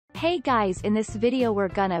Hey guys, in this video we're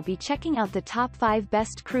gonna be checking out the top 5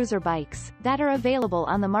 best cruiser bikes that are available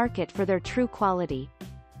on the market for their true quality.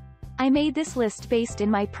 I made this list based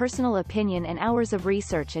in my personal opinion and hours of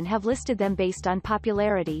research and have listed them based on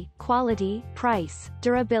popularity, quality, price,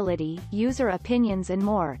 durability, user opinions and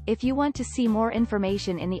more. If you want to see more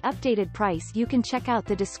information in the updated price, you can check out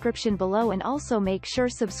the description below and also make sure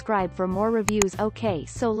subscribe for more reviews. Okay,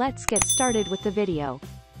 so let's get started with the video.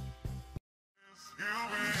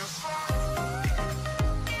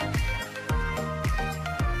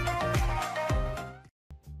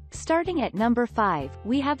 Starting at number 5,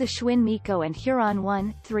 we have the Schwinn Mikko and Huron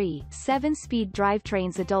 1.3 7-speed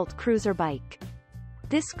drivetrains adult cruiser bike.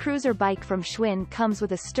 This cruiser bike from Schwinn comes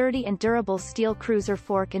with a sturdy and durable steel cruiser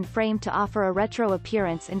fork and frame to offer a retro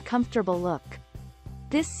appearance and comfortable look.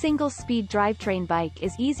 This single-speed drivetrain bike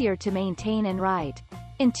is easier to maintain and ride.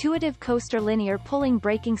 Intuitive coaster linear pulling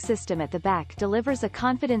braking system at the back delivers a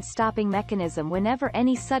confident stopping mechanism whenever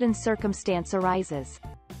any sudden circumstance arises.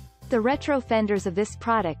 The retro fenders of this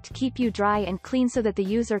product keep you dry and clean so that the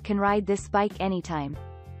user can ride this bike anytime.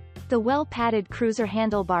 The well-padded cruiser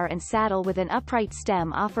handlebar and saddle with an upright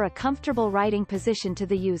stem offer a comfortable riding position to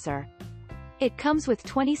the user. It comes with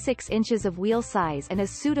 26 inches of wheel size and is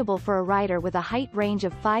suitable for a rider with a height range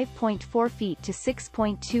of 5.4 feet to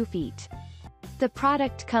 6.2 feet. The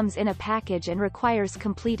product comes in a package and requires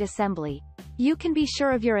complete assembly. You can be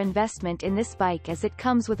sure of your investment in this bike as it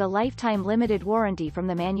comes with a lifetime limited warranty from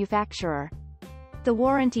the manufacturer. The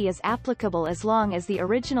warranty is applicable as long as the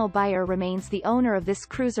original buyer remains the owner of this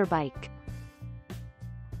cruiser bike.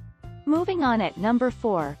 Moving on, at number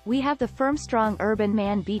 4, we have the Firmstrong Urban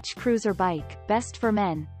Man Beach Cruiser Bike, best for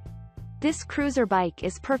men. This cruiser bike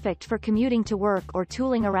is perfect for commuting to work or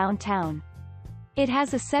tooling around town. It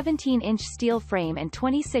has a 17-inch steel frame and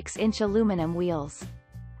 26-inch aluminum wheels.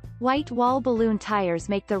 White wall balloon tires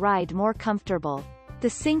make the ride more comfortable.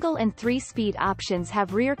 The single and 3-speed options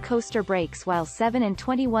have rear coaster brakes, while 7 and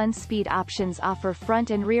 21-speed options offer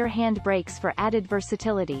front and rear hand brakes for added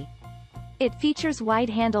versatility. It features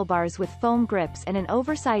wide handlebars with foam grips and an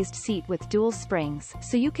oversized seat with dual springs,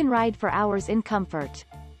 so you can ride for hours in comfort.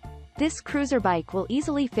 This cruiser bike will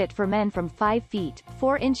easily fit for men from 5 feet,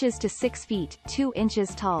 4 inches to 6 feet, 2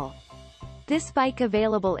 inches tall. This bike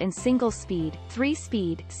available in single-speed,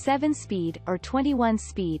 3-speed, 7-speed, or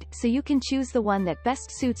 21-speed, so you can choose the one that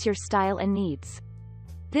best suits your style and needs.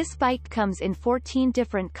 This bike comes in 14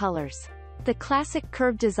 different colors. The classic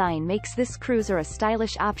curved design makes this cruiser a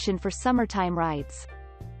stylish option for summertime rides.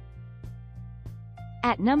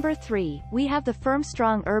 At number 3, we have the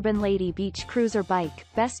Firmstrong Urban Lady Beach Cruiser Bike,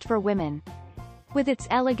 best for women. With its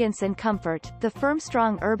elegance and comfort, the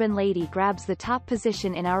Firmstrong Urban Lady grabs the top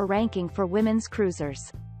position in our ranking for women's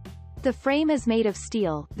cruisers. The frame is made of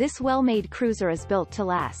steel. This well-made cruiser is built to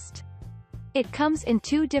last. It comes in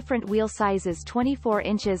 2 different wheel sizes, 24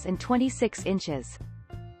 inches and 26 inches.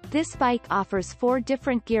 This bike offers 4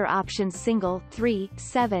 different gear options: single, 3,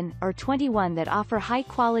 7, or 21, that offer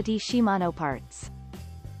high-quality Shimano parts.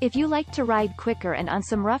 If you like to ride quicker and on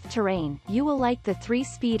some rough terrain, you will like the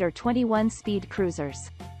 3-speed or 21-speed cruisers.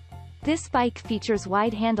 This bike features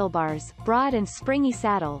wide handlebars, broad and springy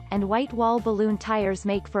saddle, and white wall balloon tires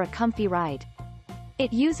make for a comfy ride.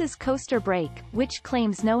 It uses coaster brake, which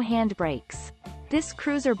claims no hand brakes. This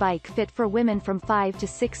cruiser bike fit for women from 5 to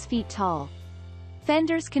 6 feet tall.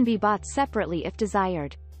 Fenders can be bought separately if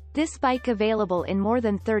desired. This bike available in more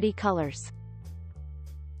than 30 colors.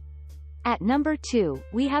 At number 2,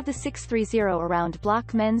 we have the 630 Around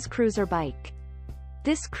Block Men's Cruiser Bike.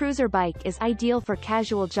 This cruiser bike is ideal for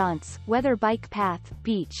casual jaunts, whether bike path,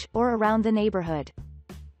 beach, or around the neighborhood.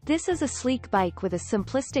 This is a sleek bike with a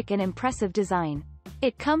simplistic and impressive design.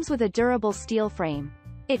 It comes with a durable steel frame.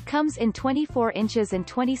 It comes in 24 inches and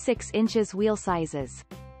 26 inches wheel sizes.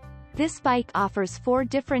 This bike offers 4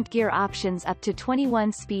 different gear options up to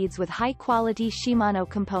 21 speeds with high-quality Shimano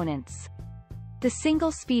components. The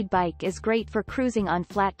single-speed bike is great for cruising on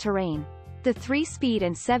flat terrain. The 3-speed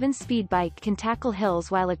and 7-speed bike can tackle hills,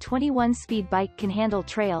 while a 21-speed bike can handle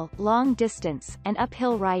trail, long distance, and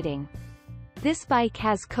uphill riding. This bike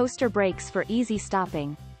has coaster brakes for easy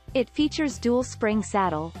stopping. It features dual spring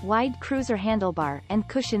saddle, wide cruiser handlebar, and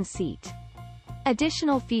cushioned seat.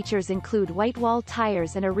 Additional features include white wall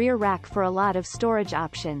tires and a rear rack for a lot of storage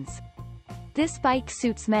options. This bike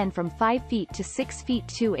suits men from 5 feet to 6 feet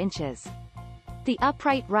 2 inches. The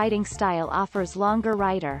upright riding style offers longer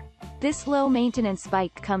rider. This low-maintenance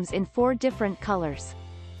bike comes in 4 different colors.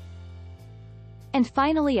 And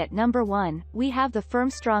finally, at number 1, we have the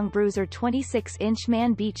Firmstrong Bruiser 26-inch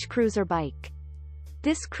Man Beach Cruiser Bike.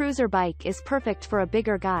 This cruiser bike is perfect for a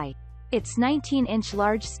bigger guy. Its 19-inch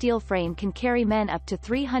large steel frame can carry men up to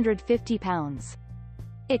 350 pounds.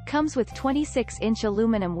 It comes with 26-inch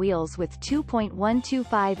aluminum wheels with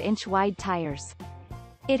 2.125-inch wide tires.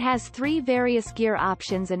 It has 3 various gear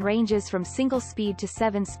options and ranges from single-speed to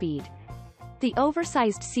 7-speed. The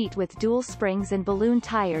oversized seat with dual springs and balloon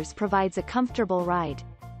tires provides a comfortable ride.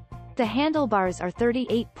 The handlebars are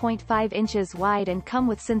 38.5 inches wide and come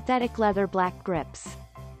with synthetic leather black grips.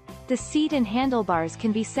 The seat and handlebars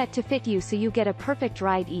can be set to fit you so you get a perfect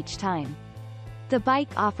ride each time. The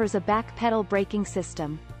bike offers a back pedal braking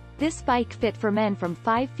system. This bike fit for men from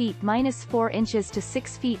 5 feet -4 inches to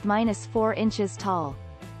 6 feet -4 inches tall.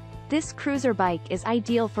 This cruiser bike is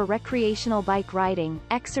ideal for recreational bike riding,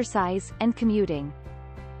 exercise, and commuting.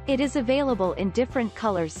 It is available in different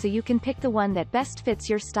colors so you can pick the one that best fits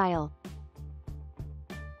your style.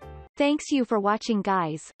 Thanks you for watching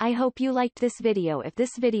guys, I hope you liked this video. If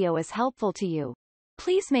this video is helpful to you,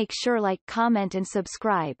 please make sure like, comment and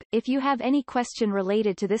subscribe. If you have any question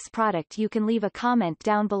related to this product you can leave a comment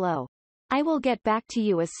down below. I will get back to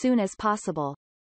you as soon as possible.